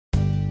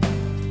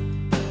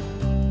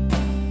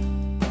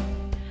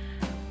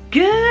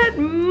Good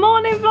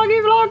morning,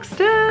 vloggy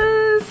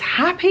vlogsters.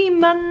 Happy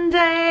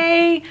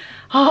Monday.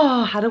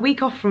 Oh, had a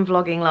week off from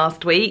vlogging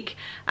last week,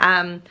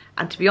 and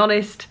to be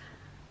honest,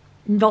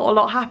 not a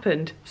lot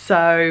happened,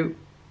 so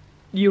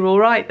you're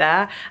all right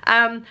there.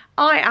 I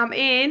am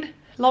in,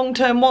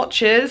 long-term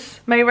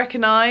watchers may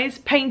recognise,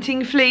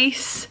 painting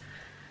fleece,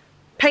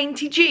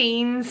 painty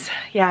jeans.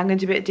 Yeah, I'm going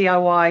to do a bit of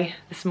DIY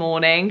this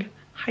morning.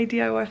 Hi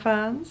DIY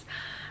fans.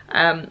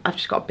 I've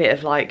just got a bit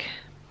of like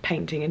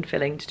painting and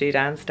filling to do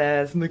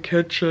downstairs in the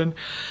kitchen.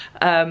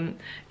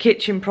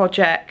 Kitchen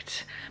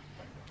project.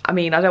 I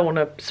mean, I don't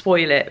want to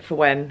spoil it for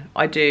when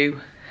I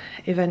do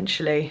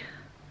eventually.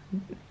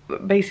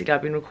 Basically,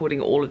 I've been recording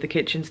all of the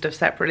kitchen stuff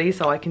separately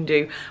so I can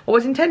do what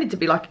was intended to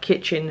be like a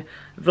kitchen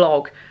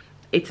vlog.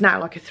 It's now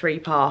like a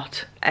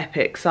 3-part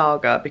epic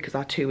saga because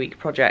our 2-week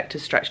project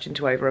has stretched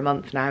into over a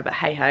month now, but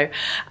hey ho.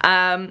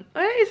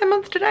 It's a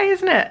month today,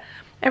 isn't it?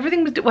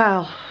 Everything was,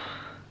 well,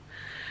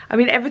 I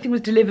mean, everything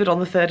was delivered on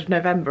the 3rd of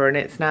November and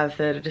it's now the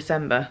 3rd of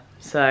December.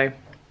 So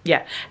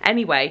yeah,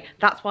 anyway,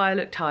 that's why I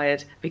look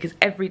tired, because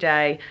every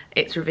day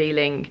it's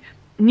revealing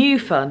new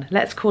fun.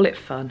 Let's call it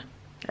fun.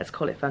 Let's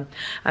call it fun.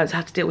 So I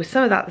had to deal with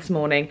some of that this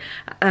morning.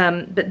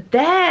 But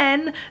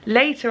then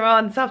later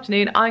on this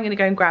afternoon, I'm going to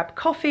go and grab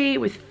coffee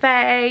with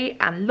Faye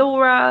and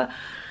Laura.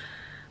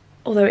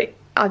 Although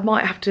I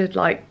might have to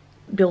like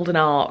build an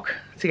arc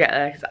to get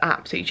there because I'm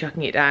absolutely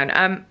chucking it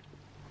down.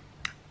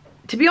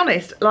 To be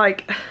honest,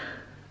 like,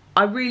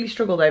 I really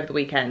struggled over the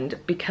weekend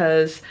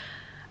because,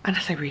 and I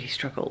say really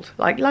struggled,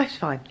 like life's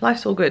fine,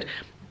 life's all good,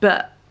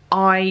 but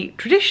I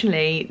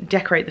traditionally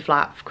decorate the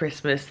flat for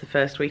Christmas the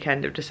first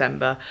weekend of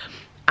December,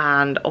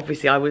 and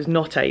obviously I was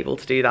not able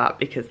to do that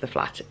because the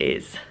flat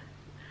is,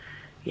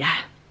 yeah.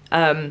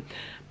 But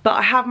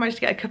I have managed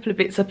to get a couple of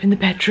bits up in the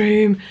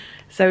bedroom.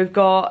 So we've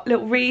got a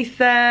little wreath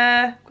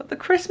there, got the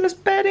Christmas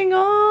bedding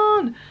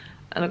on,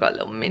 and I've got a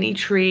little mini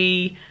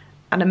tree,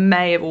 and I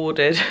may have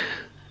ordered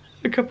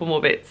a couple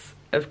more bits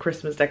of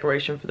Christmas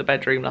decoration for the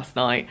bedroom last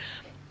night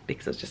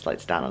because I was just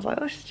like down. I was like,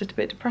 oh, this is just a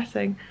bit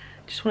depressing.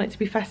 Just want it to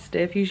be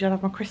festive. Usually I'd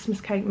have my Christmas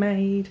cake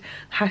made,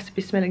 the house would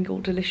be smelling all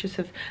delicious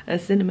of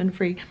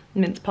cinnamon-free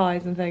mince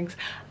pies and things.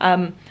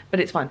 But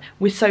it's fine.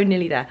 We're so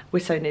nearly there. We're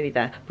so nearly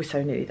there. We're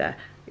so nearly there.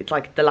 It's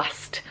like the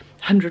last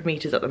 100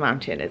 meters up the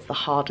mountain. It's the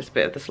hardest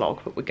bit of the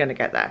slog, but we're gonna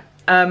get there.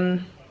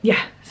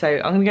 Yeah, so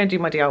I'm gonna go and do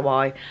my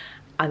DIY,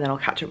 and then I'll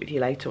catch up with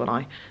you later when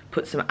I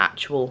put some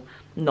actual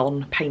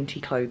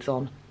non-painty clothes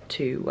on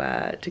to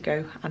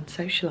go and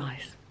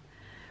socialise.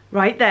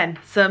 Right then,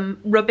 some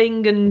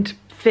rubbing and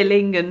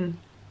filling and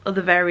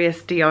other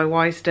various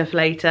DIY stuff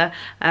later.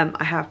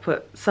 I have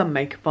put some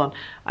makeup on.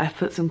 I've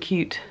put some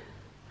cute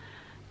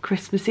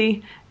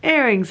Christmassy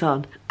earrings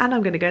on, and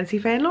I'm going to go and see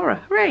Faye and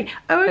Laura. Hooray!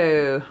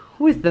 Oh,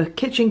 with the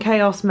kitchen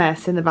chaos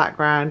mess in the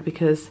background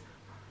because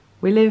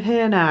we live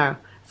here now.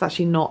 It's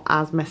actually not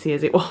as messy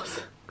as it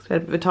was. It's a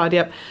bit of a tidy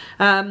up.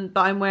 But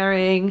I'm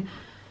wearing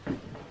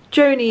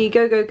Joni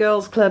Go-Go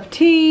Girls Club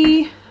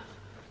tee,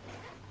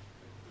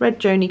 red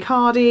Joni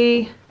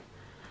cardi,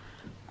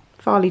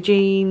 Farley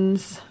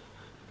jeans,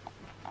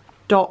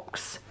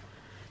 Docs,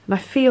 and I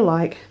feel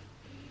like,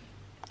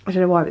 I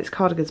don't know why, but this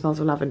cardigan smells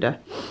of lavender,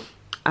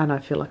 and I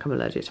feel like I'm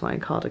allergic to my own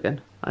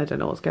cardigan. I don't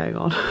know what's going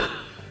on.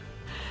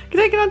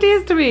 You're taking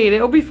ideas to me and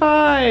it'll be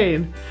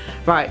fine.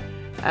 Right,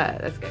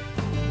 let's go.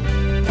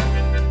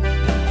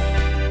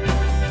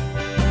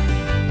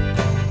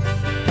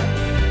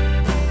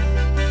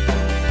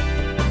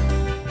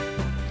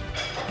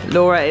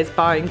 Laura is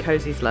buying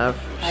Cozy's love.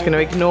 She's going to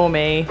ignore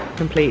me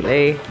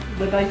completely.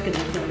 We're both going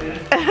to ignore me.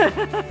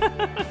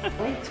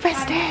 It's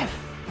festive.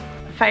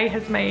 Faye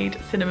has made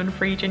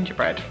cinnamon-free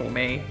gingerbread for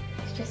me.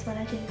 It's just what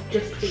I do.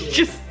 Just for you.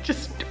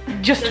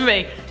 Just for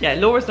me. Yeah,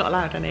 Laura's not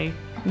allowed any.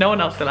 No one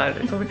else allowed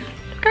it. Look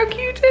how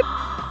cute it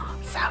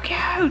is. So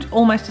cute.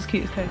 Almost as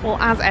cute as Cozy. Well,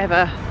 as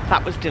ever,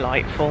 that was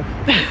delightful.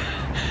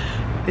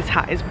 This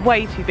hat is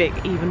way too big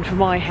even for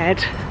my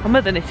head. My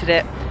mother knitted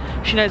it.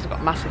 She knows I've got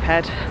a massive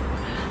head.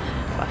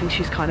 I think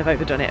she's kind of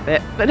overdone it a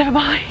bit, but never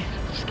mind.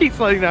 Just keep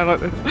sliding down like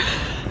this.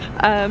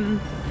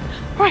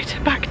 Right,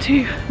 back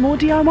to more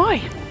DIY.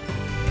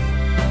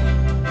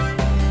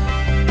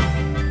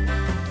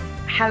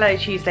 Hello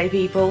Tuesday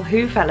people.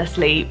 Who fell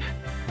asleep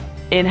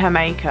in her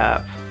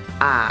makeup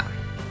at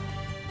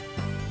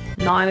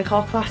 9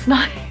 o'clock last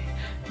night?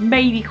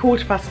 Maybe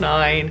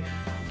 9:15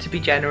 to be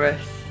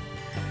generous.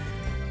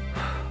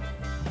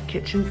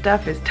 Kitchen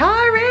stuff is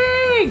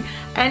tiring.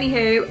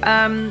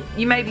 Anywho,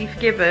 you may be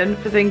forgiven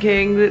for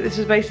thinking that this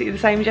was basically the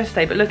same as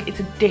yesterday, but look, it's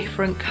a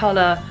different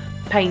colour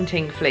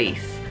painting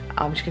fleece.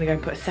 I'm just gonna go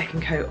and put a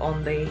second coat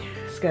on the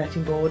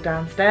skirting board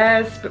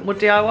downstairs, a bit more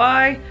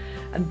DIY,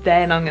 and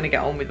then I'm gonna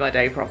get on with my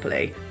day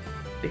properly,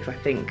 because I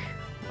think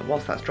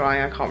whilst that's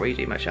drying, I can't really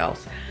do much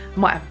else. I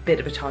might have a bit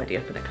of a tidy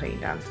up and a clean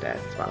downstairs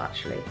as well,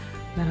 actually.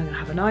 And then I'm gonna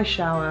have a nice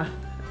shower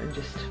and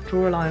just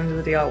draw a line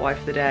under the DIY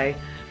for the day.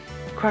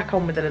 Crack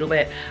on with a little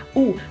bit.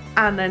 Oh,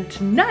 and then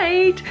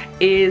tonight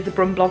is the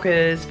Brum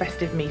Bloggers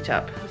festive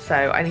meetup,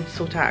 so I need to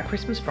sort out a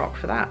Christmas frock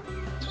for that.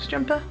 Christmas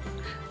jumper,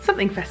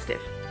 something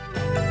festive.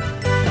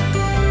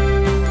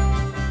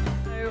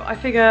 I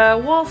figure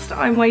whilst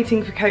I'm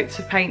waiting for coats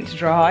of paint to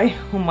dry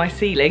on my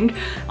ceiling,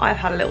 I've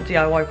had a little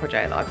DIY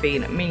project that I've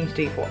been meaning to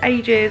do for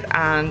ages,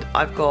 and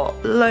I've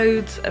got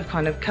loads of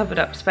kind of covered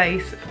up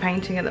space for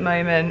painting at the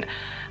moment.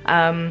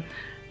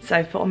 So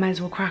I thought I may as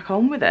well crack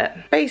on with it.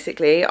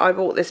 Basically, I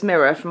bought this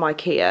mirror from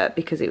IKEA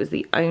because it was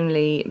the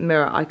only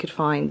mirror I could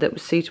find that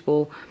was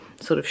suitable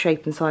sort of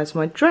shape and size for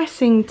my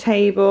dressing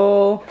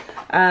table,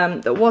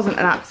 that wasn't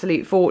an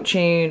absolute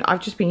fortune.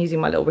 I've just been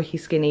using my little Ricky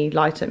Skinny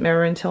light up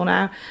mirror until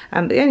now,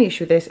 but the only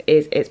issue with this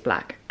is it's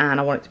black and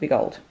I want it to be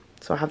gold.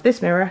 So I have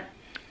this mirror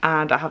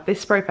and I have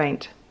this spray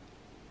paint.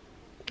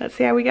 Let's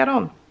see how we get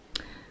on.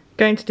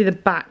 Going to do the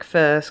back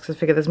first because I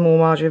figure there's more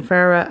margin for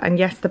error, and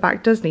yes, the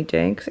back does need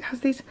doing because it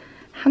has these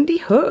handy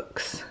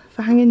hooks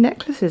for hanging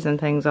necklaces and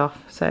things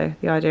off. So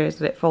the idea is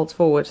that it folds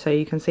forward so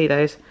you can see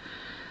those.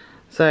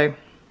 So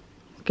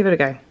give it a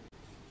go.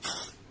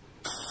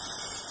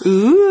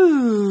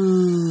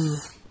 Ooh.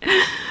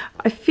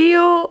 I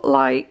feel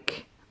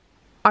like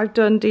I've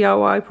done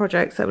DIY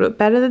projects that look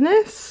better than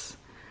this.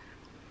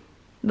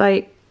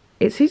 Like,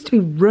 it seems to be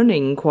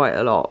running quite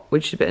a lot,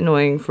 which is a bit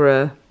annoying for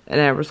an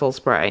aerosol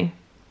spray.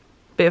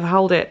 But if I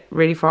hold it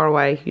really far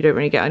away, you don't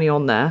really get any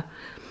on there.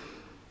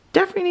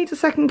 Definitely needs a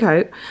second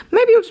coat.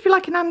 Maybe it'll just be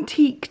like an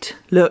antiqued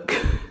look.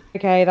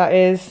 Okay, that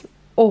is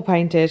all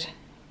painted.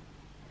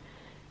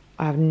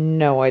 I have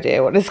no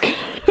idea what it's going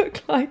to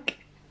look like,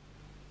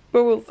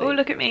 but we'll see. Oh,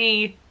 look at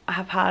me. I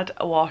have had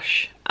a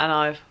wash and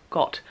I've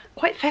got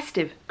quite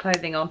festive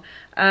clothing on.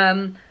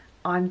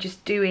 I'm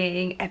just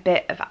doing a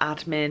bit of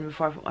admin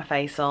before I put my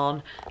face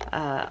on.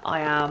 I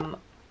am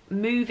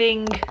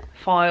moving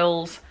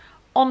files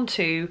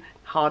onto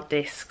hard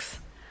disks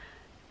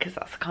because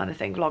that's the kind of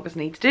thing vloggers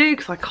need to do,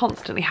 because I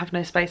constantly have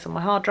no space on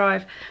my hard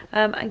drive,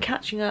 and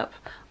catching up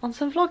on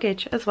some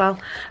vloggage as well.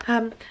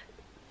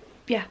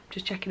 Yeah,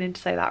 just checking in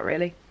to say that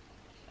really.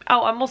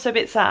 Oh, I'm also a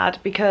bit sad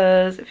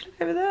because if you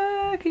look over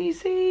there, can you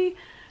see?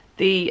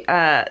 The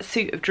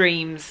suit of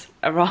dreams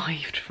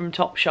arrived from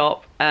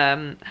Topshop,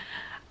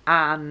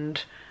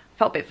 and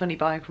felt a bit funny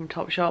buying from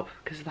Topshop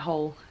because of the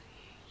whole,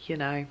 you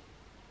know,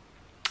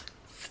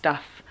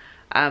 stuff.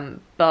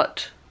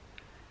 But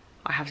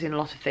I have seen a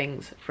lot of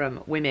things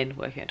from women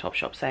working at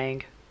Topshop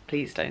saying,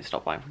 please don't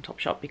stop buying from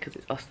Topshop because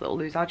it's us that'll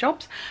lose our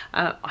jobs.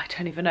 I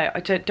don't even know. I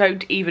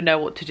don't even know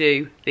what to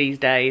do these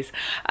days.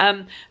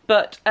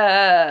 But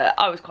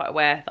I was quite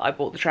aware that I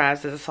bought the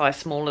trousers a size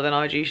smaller than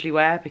I'd usually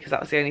wear because that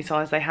was the only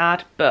size they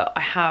had. But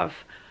I have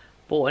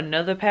bought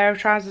another pair of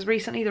trousers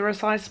recently that are a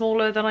size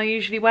smaller than I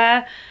usually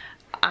wear,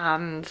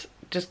 and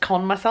just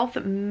conned myself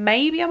that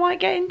maybe I might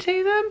get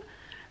into them,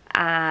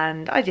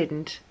 and I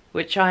didn't,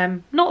 which I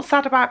am not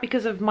sad about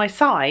because of my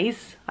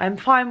size. I'm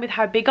fine with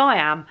how big I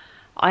am.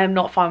 I am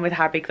not fine with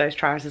how big those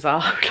trousers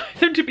are. I would like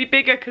them to be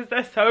bigger because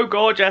they're so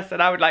gorgeous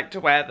and I would like to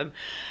wear them.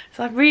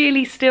 So I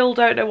really still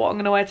don't know what I'm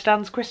going to wear to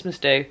Dan's Christmas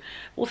do.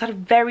 Also had a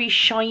very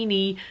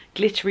shiny,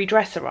 glittery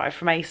dress arrive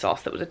from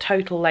ASOS that was a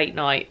total late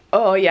night.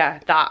 Oh yeah,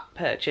 that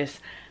purchase.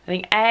 I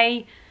think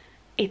A,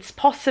 it's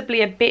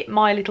possibly a bit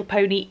My Little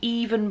Pony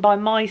even by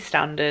my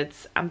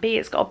standards, and B,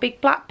 it's got a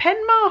big black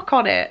pen mark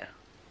on it.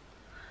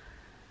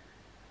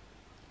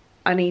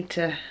 I need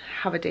to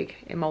have a dig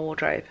in my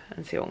wardrobe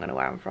and see what I'm going to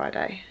wear on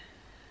Friday.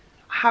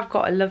 I have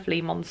got a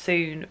lovely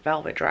monsoon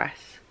velvet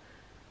dress.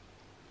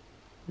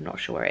 I'm not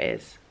sure where it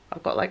is.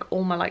 I've got like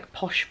all my like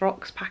posh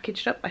frocks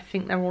packaged up. I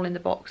think they're all in the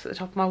box at the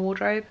top of my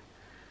wardrobe.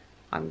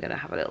 I'm going to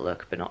have a little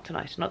look, but not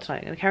tonight. Not tonight.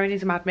 I'm going to carry in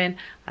some admin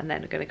and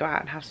then I'm going to go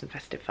out and have some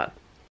festive fun.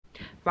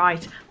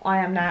 Right, I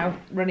am now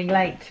running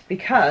late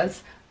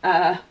because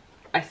I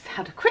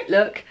had a quick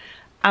look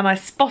and I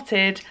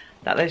spotted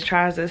that those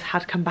trousers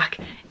had come back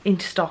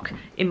into stock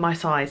in my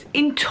size,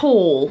 in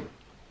tall.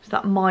 So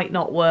that might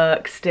not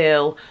work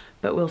still,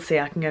 but we'll see.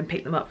 I can go and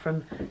pick them up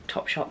from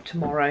Topshop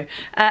tomorrow.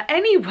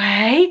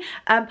 Anyway,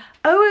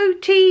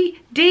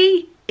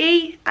 OOTDE,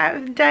 out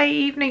of the day,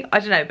 evening, I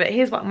don't know, but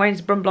here's what I'm wearing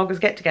to Brum Bloggers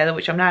Get Together,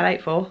 which I'm now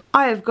late for.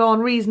 I have gone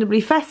reasonably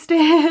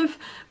festive.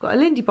 Got a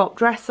Lindy Bop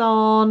dress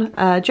on,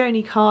 a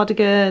Joni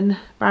cardigan,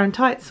 brown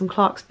tights, some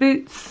Clark's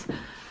boots.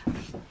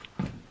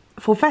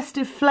 For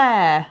festive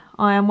flair,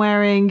 I am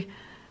wearing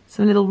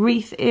some little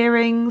wreath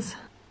earrings.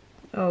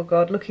 Oh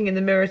God, looking in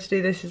the mirror to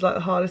do this is like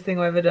the hardest thing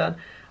I've ever done.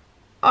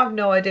 I've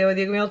no idea whether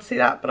you're going to be able to see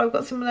that, but I've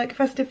got some like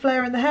festive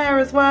flair in the hair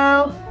as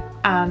well.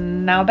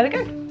 And now I better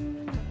go.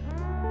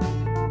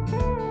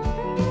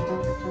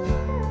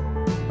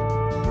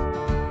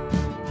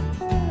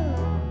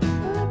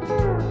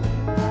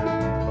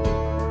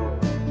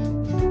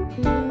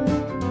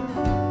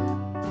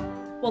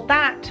 Well,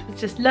 that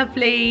was just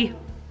lovely.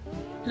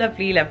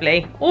 Lovely,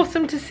 lovely.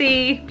 Awesome to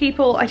see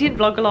people. I didn't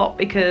vlog a lot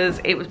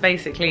because it was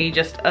basically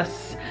just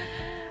us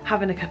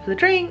having a couple of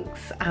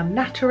drinks and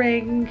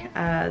nattering.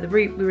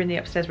 We were in the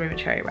upstairs room at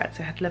Cherry Red,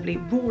 so I had a lovely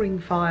roaring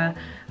fire,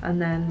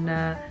 and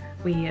then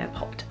we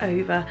popped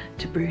over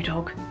to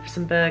Brewdog for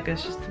some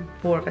burgers, just the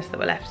four of us that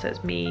were left. So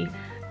it's me,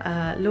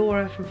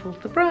 Laura from Fall to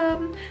the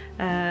Brum,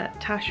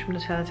 Tash from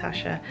Nutella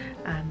Tasha,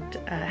 and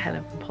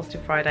Helen from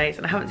Positive Fridays.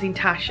 And I haven't seen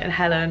Tash and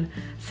Helen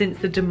since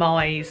the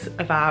demise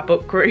of our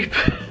book group.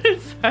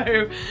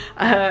 So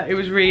it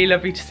was really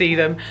lovely to see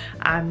them,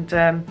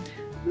 and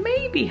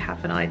maybe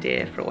have an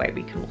idea for a way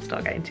we can all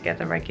start getting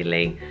together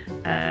regularly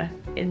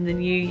in the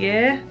new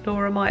year.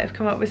 Laura might have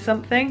come up with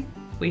something.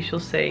 We shall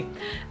see.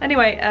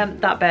 Anyway,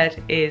 that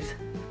bed is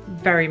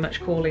very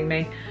much calling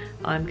me.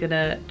 I'm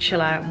gonna chill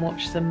out and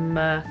watch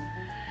some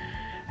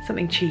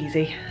something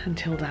cheesy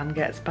until Dan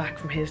gets back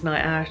from his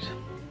night out.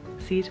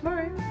 See you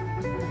tomorrow.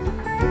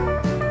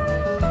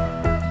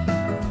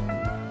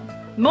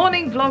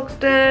 Morning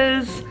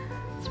vlogsters!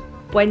 It's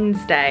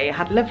Wednesday. I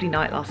had a lovely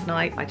night last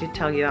night. I did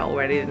tell you that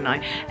already, didn't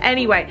I?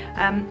 Anyway,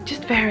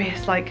 just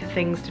various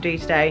things to do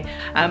today.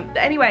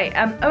 Anyway,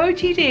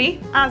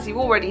 OOTD, as you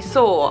already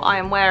saw, I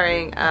am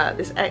wearing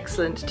this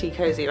excellent tea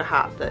cozy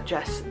hat that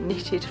Jess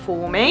knitted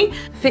for me.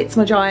 Fits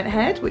my giant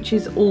head, which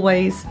is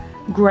always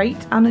great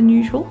and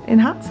unusual in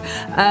hats.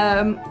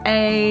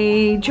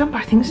 A jumper,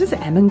 I think this is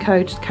an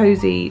M&Co, just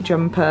cozy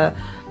jumper,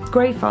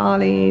 grey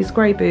Farleys,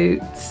 grey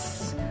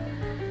boots.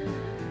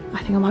 I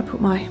think I might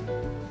put my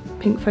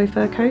pink faux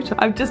fur coat on.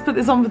 I've just put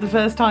this on for the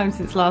first time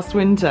since last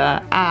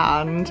winter,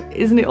 and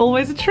isn't it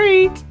always a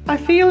treat? I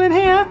feel in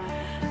here.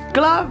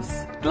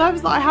 Gloves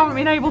that I haven't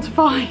been able to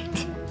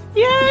find.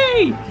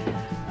 Yay!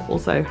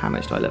 Also, how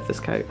much do I love this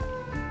coat?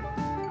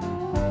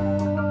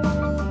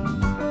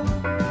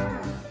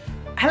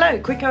 Hello,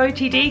 quick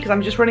OOTD, because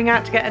I'm just running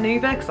out to get an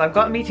Uber because I've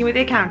got a meeting with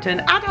the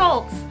accountant.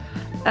 Adults!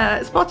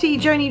 Spotty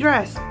Joni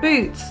dress,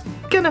 boots,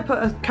 gonna put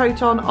a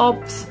coat on,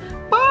 obs.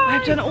 Bye!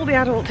 I've done all the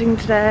adulting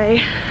today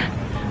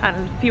and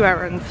a few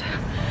errands,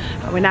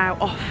 but we're now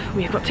off.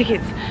 We've got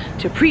tickets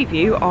to a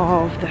preview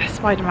of the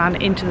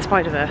Spider-Man Into the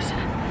Spider-Verse,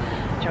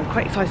 which I'm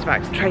quite excited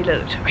about because the trailer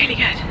looked really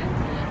good.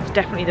 It's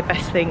definitely the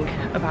best thing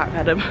about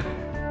Venom.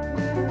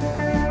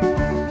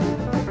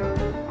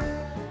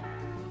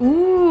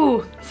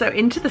 Ooh, so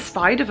Into the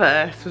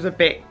Spider-Verse was a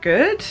bit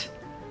good.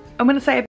 I'm gonna say